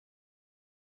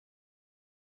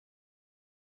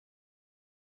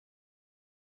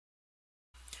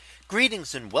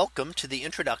Greetings and welcome to the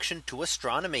introduction to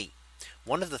astronomy.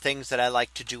 One of the things that I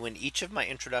like to do in each of my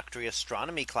introductory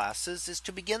astronomy classes is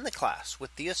to begin the class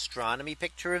with the astronomy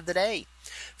picture of the day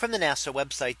from the NASA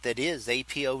website, that is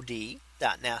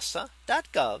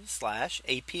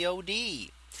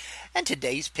apod.nasa.gov/apod. And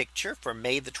today's picture for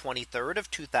May the 23rd of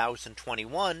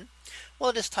 2021.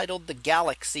 Well, it is titled the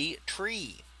Galaxy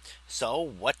Tree. So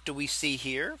what do we see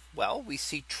here? Well, we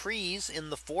see trees in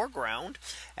the foreground,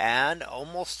 and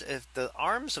almost the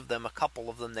arms of them, a couple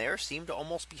of them there, seem to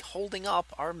almost be holding up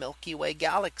our Milky Way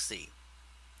galaxy.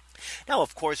 Now,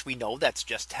 of course, we know that's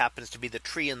just happens to be the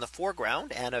tree in the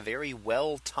foreground, and a very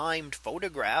well timed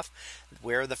photograph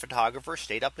where the photographer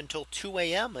stayed up until 2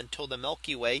 a.m. until the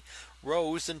Milky Way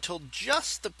rose until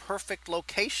just the perfect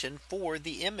location for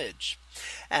the image.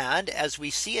 And as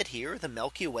we see it here, the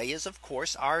Milky Way is, of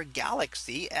course, our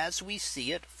galaxy as we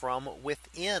see it from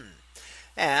within.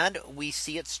 And we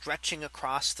see it stretching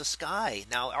across the sky.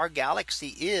 Now, our galaxy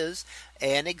is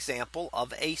an example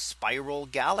of a spiral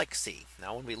galaxy.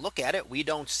 Now, when we look at it, we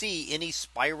don't see any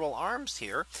spiral arms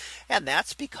here. And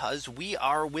that's because we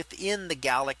are within the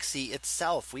galaxy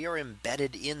itself. We are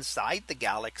embedded inside the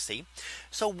galaxy.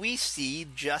 So we see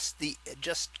just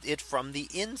it from the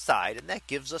inside. And that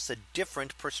gives us a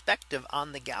different perspective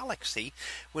on the galaxy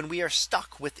when we are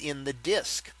stuck within the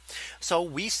disk. So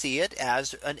we see it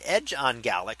as an edge on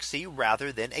galaxy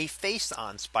rather than a face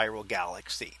on spiral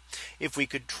galaxy. If we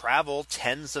could travel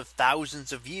tens of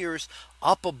thousands of years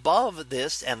up above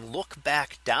this and look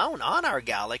back down on our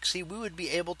galaxy, we would be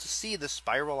able to see the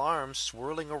spiral arms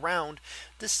swirling around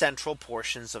the central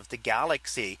portions of the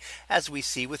galaxy, as we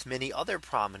see with many other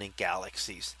prominent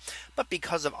galaxies. But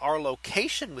because of our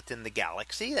location within the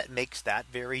galaxy, that makes that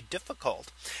very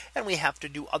difficult. And we have to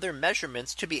do other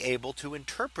measurements to be able to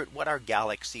interpret what our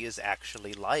galaxy is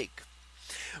actually like.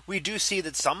 We do see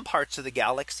that some parts of the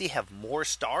galaxy have more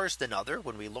stars than other.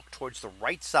 When we look towards the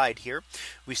right side here,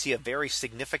 we see a very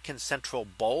significant central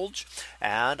bulge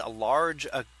and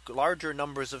larger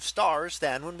numbers of stars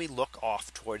than when we look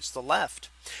off towards the left.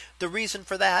 The reason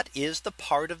for that is the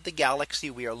part of the galaxy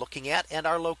we are looking at and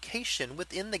our location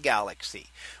within the galaxy.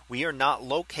 We are not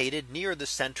located near the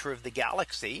center of the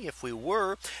galaxy. If we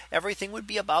were, everything would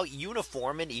be about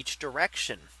uniform in each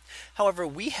direction. However,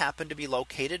 we happen to be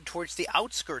located towards the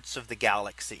outskirts of the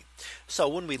galaxy. So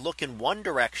when we look in one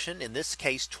direction, in this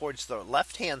case towards the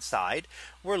left hand side,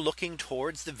 we're looking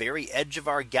towards the very edge of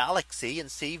our galaxy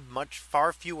and see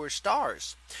far fewer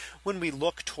stars. When we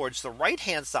look towards the right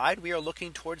hand side, we are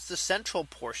looking towards the central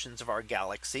portions of our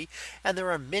galaxy, and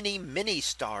there are many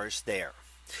stars there.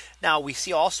 Now we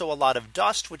see also a lot of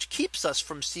dust, which keeps us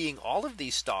from seeing all of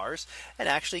these stars and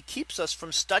actually keeps us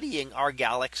from studying our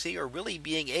galaxy or really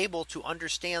being able to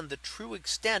understand the true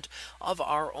extent of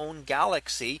our own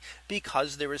galaxy,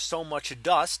 because there is so much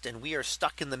dust and we are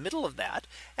stuck in the middle of that.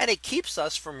 And it keeps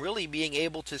us from really being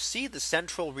able to see the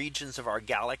central regions of our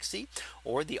galaxy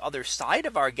or the other side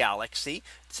of our galaxy,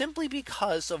 simply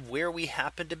because of where we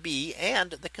happen to be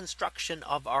and the construction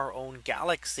of our own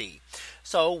galaxy.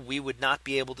 So we would not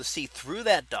be able to see through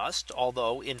that dust,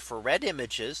 although infrared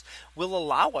images will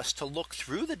allow us to look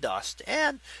through the dust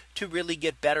and to really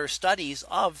get better studies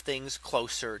of things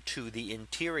closer to the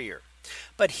interior.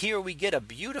 But here we get a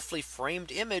beautifully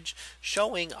framed image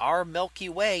showing our Milky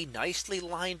Way nicely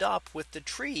lined up with the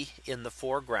tree in the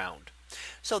foreground.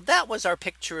 So that was our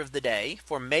picture of the day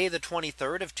for May the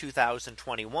 23rd of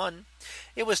 2021.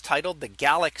 It was titled the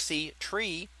Galaxy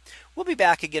Tree. We'll be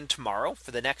back again tomorrow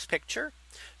for the next picture.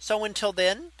 So until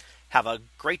then, have a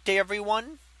great day,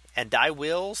 everyone, and I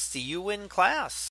will see you in class.